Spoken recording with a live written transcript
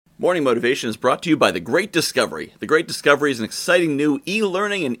Morning Motivation is brought to you by The Great Discovery. The Great Discovery is an exciting new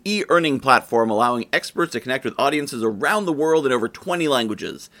e-learning and e-earning platform allowing experts to connect with audiences around the world in over 20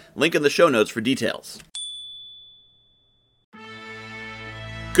 languages. Link in the show notes for details.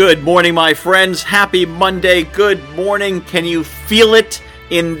 Good morning, my friends. Happy Monday. Good morning. Can you feel it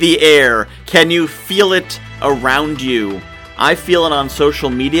in the air? Can you feel it around you? I feel it on social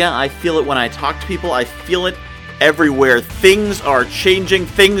media. I feel it when I talk to people. I feel it everywhere. Things are changing.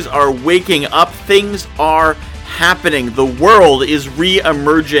 Things are waking up. Things are happening. The world is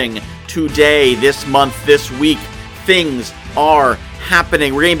re-emerging today, this month, this week. Things are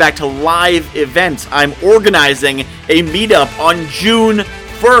happening. We're getting back to live events. I'm organizing a meetup on June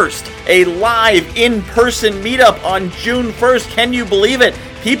 1st. A live in-person meetup on June 1st. Can you believe it?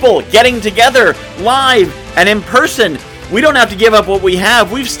 People getting together live and in person. We don't have to give up what we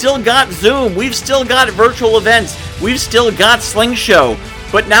have. We've still got Zoom. We've still got virtual events. We've still got Slingshow.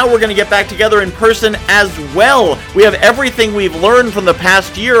 But now we're going to get back together in person as well. We have everything we've learned from the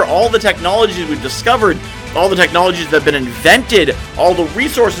past year, all the technologies we've discovered, all the technologies that have been invented, all the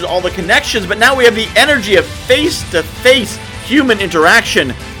resources, all the connections. But now we have the energy of face-to-face human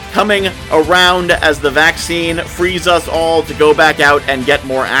interaction coming around as the vaccine frees us all to go back out and get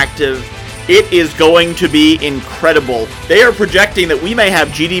more active. It is going to be incredible. They are projecting that we may have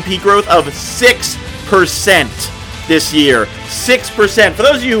GDP growth of 6% this year. 6%. For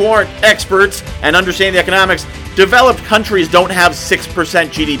those of you who aren't experts and understand the economics, developed countries don't have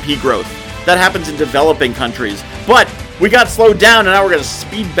 6% GDP growth. That happens in developing countries. But we got slowed down and now we're going to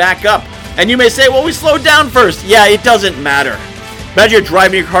speed back up. And you may say, well, we slowed down first. Yeah, it doesn't matter. Imagine you're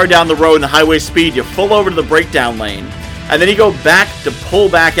driving your car down the road in the highway speed. You pull over to the breakdown lane. And then you go back to pull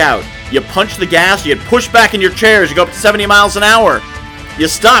back out. You punch the gas, you get pushed back in your chairs, you go up to 70 miles an hour. You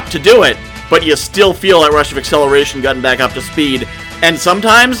stop to do it, but you still feel that rush of acceleration getting back up to speed. And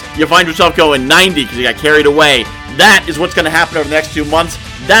sometimes you find yourself going 90 because you got carried away. That is what's going to happen over the next 2 months.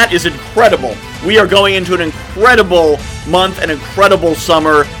 That is incredible. We are going into an incredible month, an incredible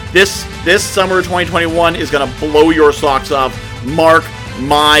summer. This summer 2021 is going to blow your socks off. Mark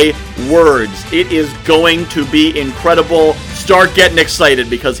my words. It is going to be incredible. Start getting excited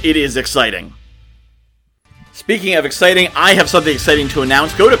because it is exciting. Speaking of exciting, I have something exciting to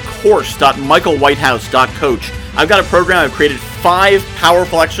announce. Go to course.michaelwhitehouse.coach. I've got a program. I've created 5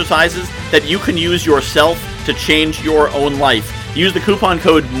 powerful exercises that you can use yourself to change your own life. Use the coupon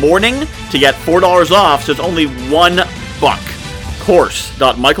code MORNING to get $4 off, so it's only $1.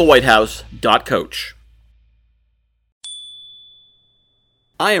 course.michaelwhitehouse.coach.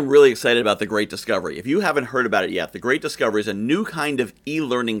 I am really excited about The Great Discovery. If you haven't heard about it yet, The Great Discovery is a new kind of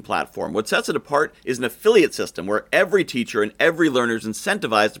e-learning platform. What sets it apart is an affiliate system where every teacher and every learner is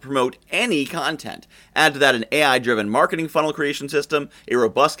incentivized to promote any content. Add to that an AI-driven marketing funnel creation system, a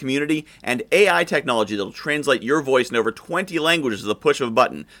robust community, and AI technology that will translate your voice in over 20 languages at the push of a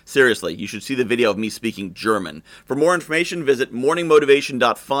button. Seriously, you should see the video of me speaking German. For more information, visit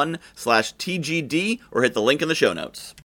morningmotivation.fun/TGD or hit the link in the show notes.